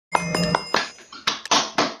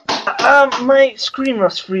My screen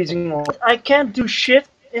was freezing. I can't do shit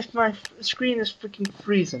if my screen is freaking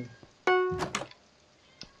freezing.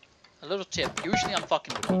 A little tip. Usually I'm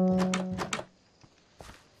fucking with people.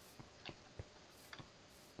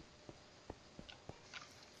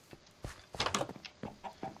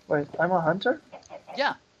 Wait, I'm a hunter?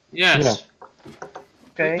 Yeah. Yes. Yeah.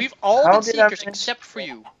 Okay. We've all been seekers except for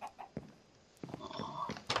you.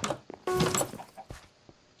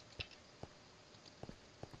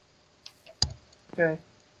 Okay.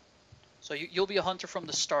 So you'll be a hunter from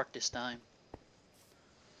the start this time.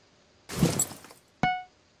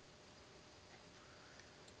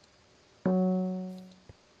 I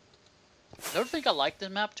don't think I like this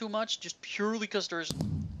map too much, just purely because there's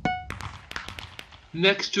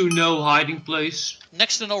next to no hiding place.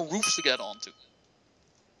 Next to no roofs to get onto.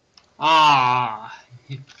 Ah.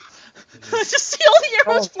 Just see all the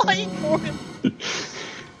arrows flying for him.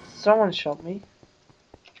 Someone shot me.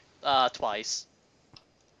 Twice.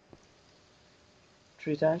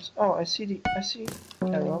 3 times. Oh, I see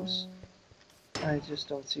arrows. I just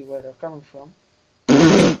don't see where they're coming from.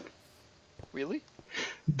 Really?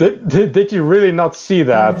 Did you really not see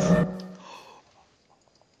that?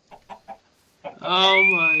 Oh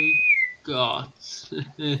my god.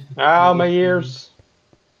 Ah, my ears.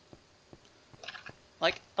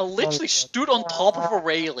 Like, I literally stood on top of a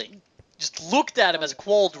railing, just looked at him as a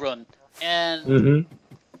quadrun, and... Mm-hmm.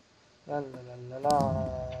 La la la la la.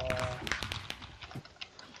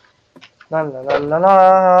 La la la la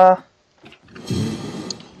la.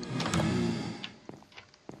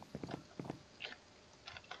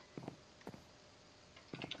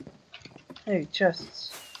 Hey,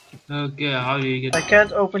 chests. Okay, how do you get... I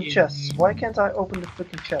can't open chests. Why can't I open the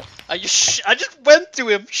freaking chest? I just went to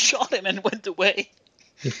him, shot him, and went away.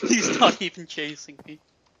 He's not even chasing me.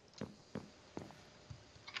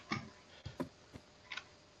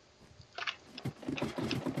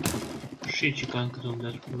 Shit, you can't get on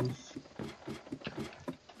that roof.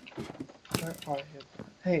 Where are you?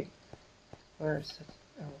 Hey, where is that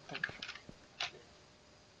arrow coming from?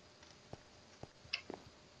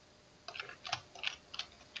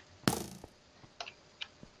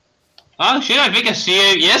 Oh shit, I think I see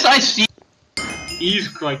him. Yes, I see. He's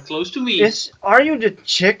quite close to me. Are you the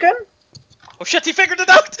chicken? Oh shit, he figured it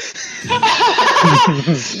out!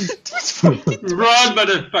 Run,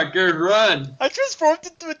 motherfucker, run! I transformed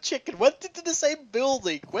into a chicken, went into the same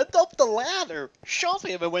building, went up the ladder, shot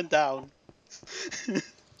him and went down.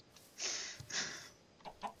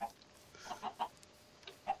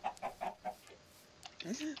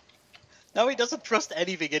 Now he doesn't trust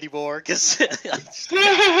anything anymore, cause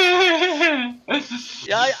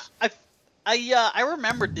yeah, I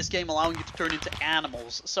remembered this game allowing you to turn into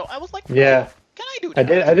animals, so I was like, yeah, can I do that?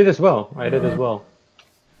 I did as well.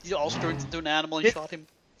 You also turned into an animal and shot him?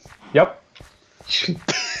 Yep.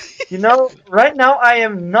 You know, right now I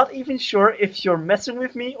am not even sure if you're messing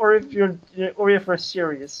with me or if you're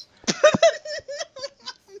serious.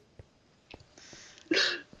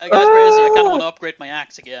 I got crazy. I kind of want to upgrade my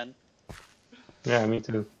axe again. Yeah, me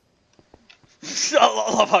too.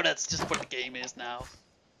 I love how that's just what the game is now.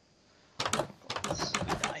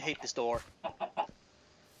 I hate this door.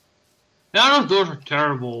 No, those doors are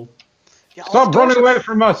terrible. Yeah, Stop running away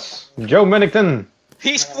from us, Joe Mennington.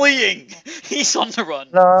 He's fleeing. He's on the run.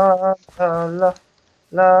 La la la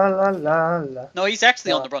la la la la. No, he's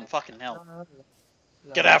actually on the run. Fucking hell.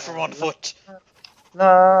 Get out from on foot.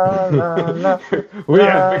 La la la. We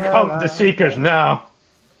have become the Seekers now.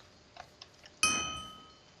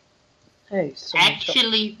 Hey,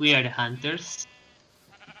 actually, we are the hunters.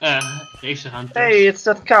 There's the hunters. Hey, it's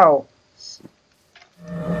that cow.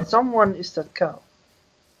 Someone is that cow.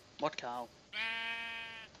 What cow?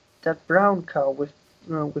 That brown cow with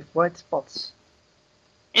white spots.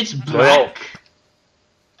 It's black.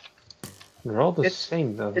 They're all the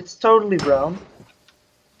same though. It's totally brown.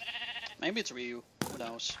 Maybe it's Ryu. Who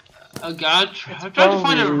knows? Oh god, I'm trying to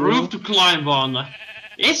find a roof to climb on.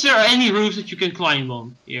 Is there any roofs that you can climb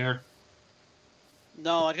on here?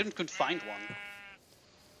 No, I couldn't find one.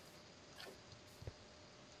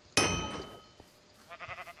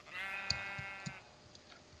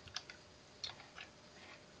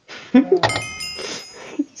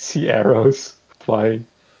 See arrows flying.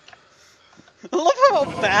 I love how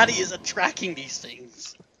bad he is at tracking these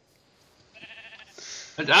things.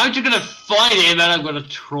 And I'm just gonna find him and I'm gonna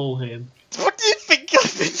troll him. What do you think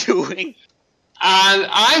I've been doing? And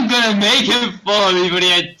I'm gonna make him follow me for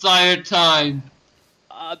the entire time.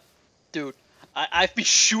 Dude, I've been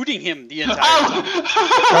shooting him the entire time.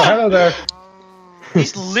 Oh, hello there.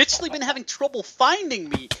 He's literally been having trouble finding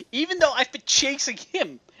me, even though I've been chasing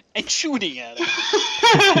him. and shooting at him.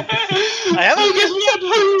 I haven't Oh, guess what I'm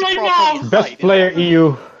doing right now? Best player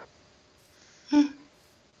EU.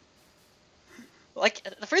 Like,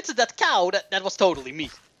 for instance, that cow, that was totally me.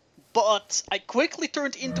 But I quickly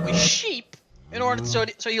turned into a sheep in order so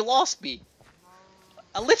he lost me.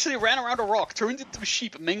 I literally ran around a rock, turned into a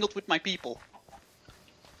sheep, and mingled with my people.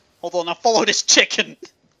 Hold on, now follow this chicken.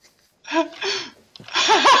 We're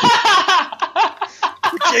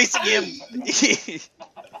chasing him.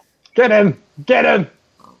 Get him! Get him!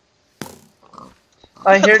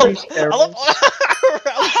 I hear these I arrows. love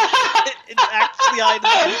it's actually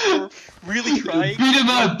hiding. We're really trying. Beat him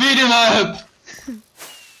up! Beat him up!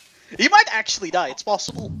 He might actually die. It's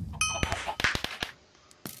possible.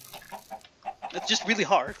 It's just really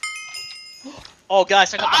hard. Oh,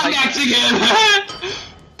 guys, I got the I'm hype. axing him!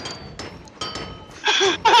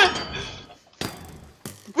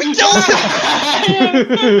 We killed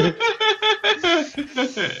him!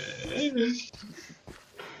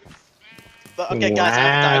 But, okay, guys, I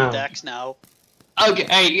have a dive axe now. Okay,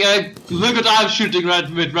 hey, look what I'm shooting right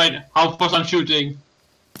now. How fast I'm shooting.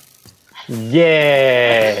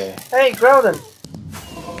 Yeah! Hey, Groudon.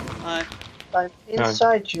 Uh, I'm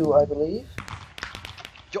inside you, I believe.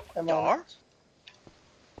 you Am I are? not?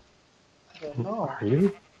 I don't know. Are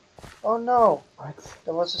you? Oh no, What?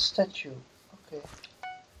 there was a statue. Okay.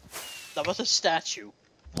 That was a statue.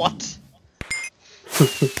 What?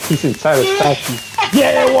 He's inside a statue.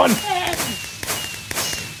 Yeah, I won!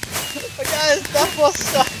 Guys, that was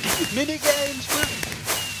minigames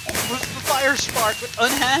with the Fire Spark, with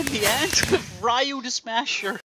Unhandy, and with Ryu the Smasher.